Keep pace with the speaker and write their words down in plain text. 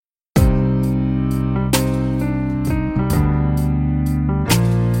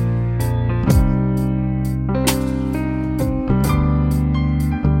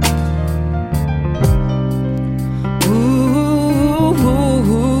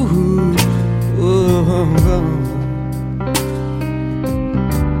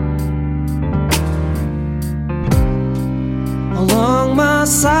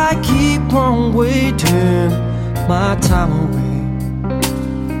my time away.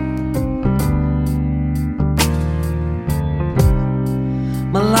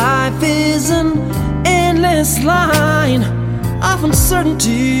 My life is an endless line of uncertainty,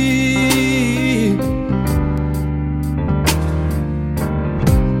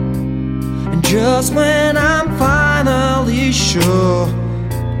 and just when I'm finally sure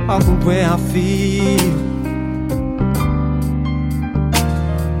of the way I feel,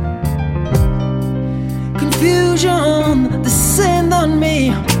 confusion descend on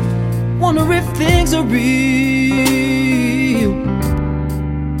me. Wonder if things are real.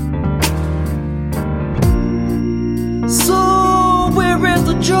 So where is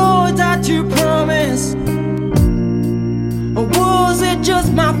the joy that you promised? Or was it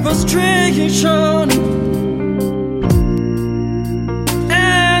just my frustration?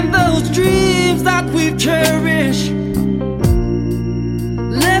 And those dreams that we've cherished,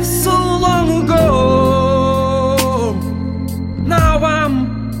 left so long ago. Now I'm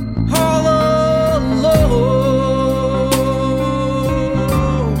all alone.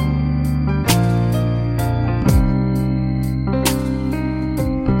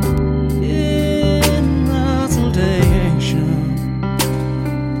 In isolation.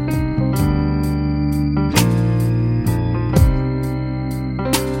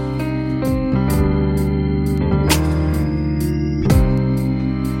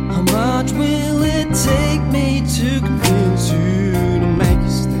 How much will it take me to convince you to make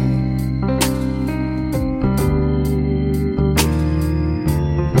you stay?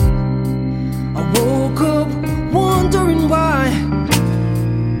 I woke up wondering why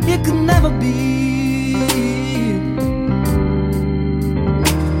it could never be.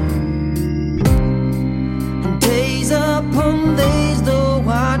 And days upon days, though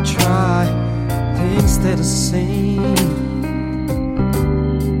I try, things stay the same.